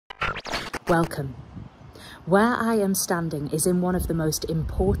Welcome. Where I am standing is in one of the most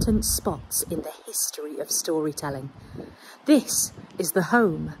important spots in the history of storytelling. This is the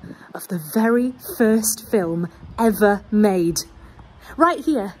home of the very first film ever made. Right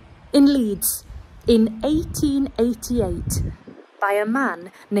here in Leeds in 1888 by a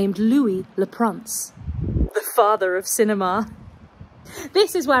man named Louise Le Prince, the father of cinema.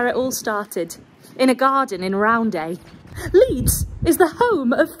 This is where it all started, in a garden in Roundhay. Leeds is the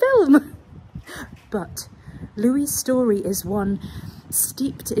home of film. But Louis' story is one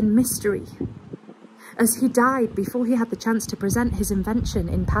steeped in mystery, as he died before he had the chance to present his invention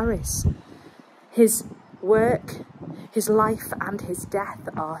in Paris. His work, his life and his death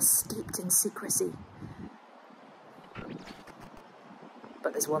are steeped in secrecy.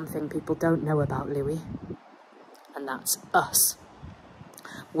 But there's one thing people don't know about Louis, and that's us.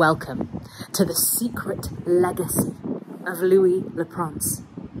 Welcome to the secret legacy of Louise Le Prince.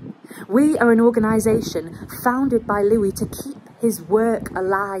 We are an organisation founded by Louis to keep his work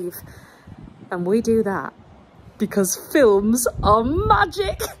alive. And we do that because films are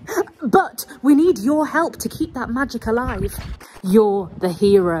magic. But we need your help to keep that magic alive. You're the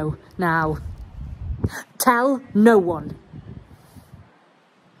hero now. Tell no one.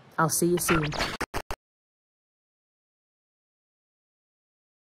 I'll see you soon.